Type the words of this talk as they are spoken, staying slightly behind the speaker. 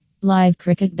Live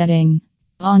cricket betting.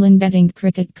 Online betting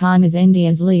Cricket.com is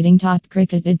India's leading top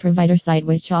cricket provider site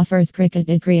which offers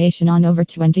cricket creation on over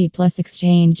 20 plus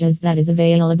exchanges that is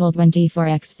available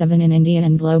 24x7 in India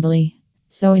and globally.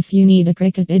 So if you need a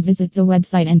cricket visit the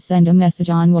website and send a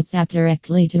message on WhatsApp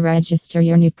directly to register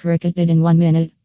your new cricket in 1 minute.